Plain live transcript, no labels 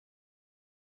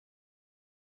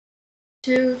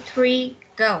2, 3,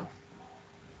 go.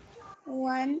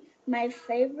 1. My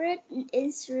favorite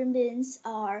instruments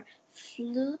are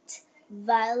flute,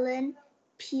 violin,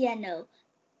 piano,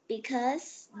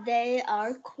 because they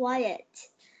are quiet.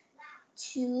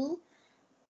 2.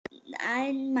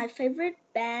 My favorite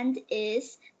band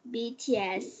is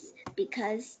BTS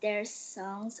because their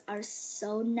songs are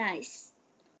so nice.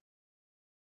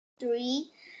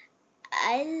 3.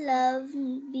 I love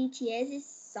BTS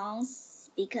songs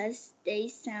because they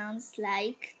sound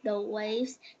like the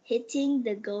waves hitting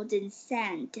the golden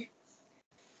sand.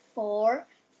 4.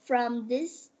 From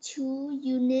these 2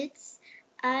 units,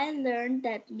 I learned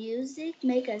that music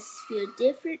makes us feel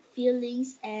different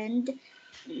feelings, and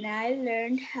I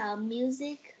learned how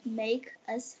music makes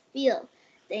us feel.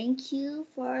 Thank you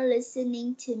for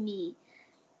listening to me.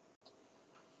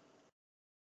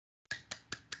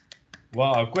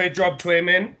 Wow, great job,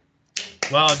 Min.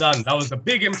 Well done. That was a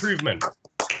big improvement.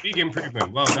 Big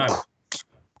improvement. Well done.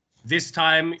 This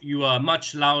time you are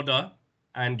much louder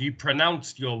and you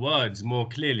pronounced your words more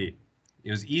clearly.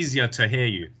 It was easier to hear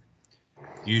you.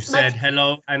 You said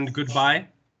hello and goodbye,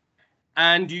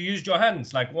 and you used your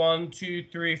hands like 1, 2,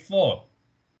 3, 4.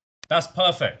 That's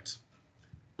perfect.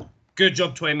 Good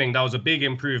job, Ming. That was a big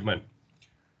improvement.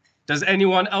 Does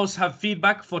anyone else have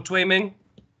feedback for Ming?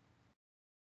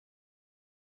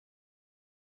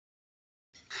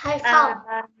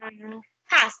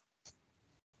 Pass.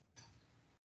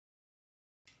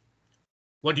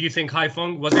 What do you think,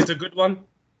 Haifeng? Was it a good one?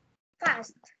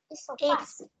 Fast. It's so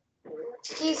fast.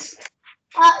 It's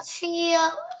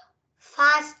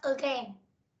fast again.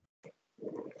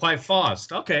 Quite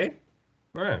fast. Okay.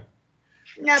 All right.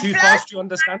 No, Too fast, you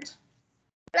understand?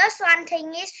 Plus one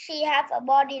thing is she has a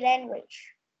body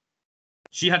language.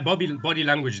 She had body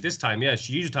language this time. Yeah,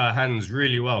 she used her hands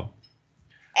really well.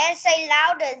 And say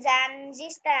louder than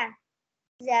this time.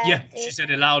 Yeah, she said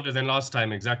it louder than last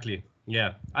time. Exactly.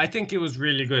 Yeah, I think it was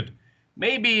really good.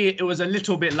 Maybe it was a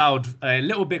little bit loud, a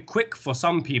little bit quick for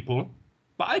some people,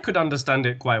 but I could understand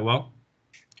it quite well.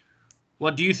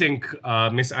 What do you think,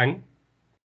 Miss Ang?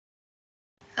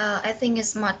 I think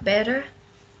it's much better,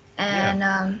 and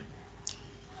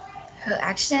her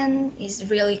accent is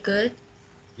really good,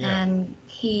 and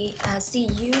she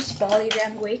used body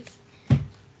language,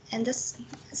 and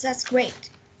that's great.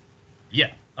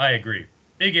 Yeah, I agree.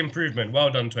 Big improvement. Well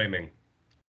done, Ming.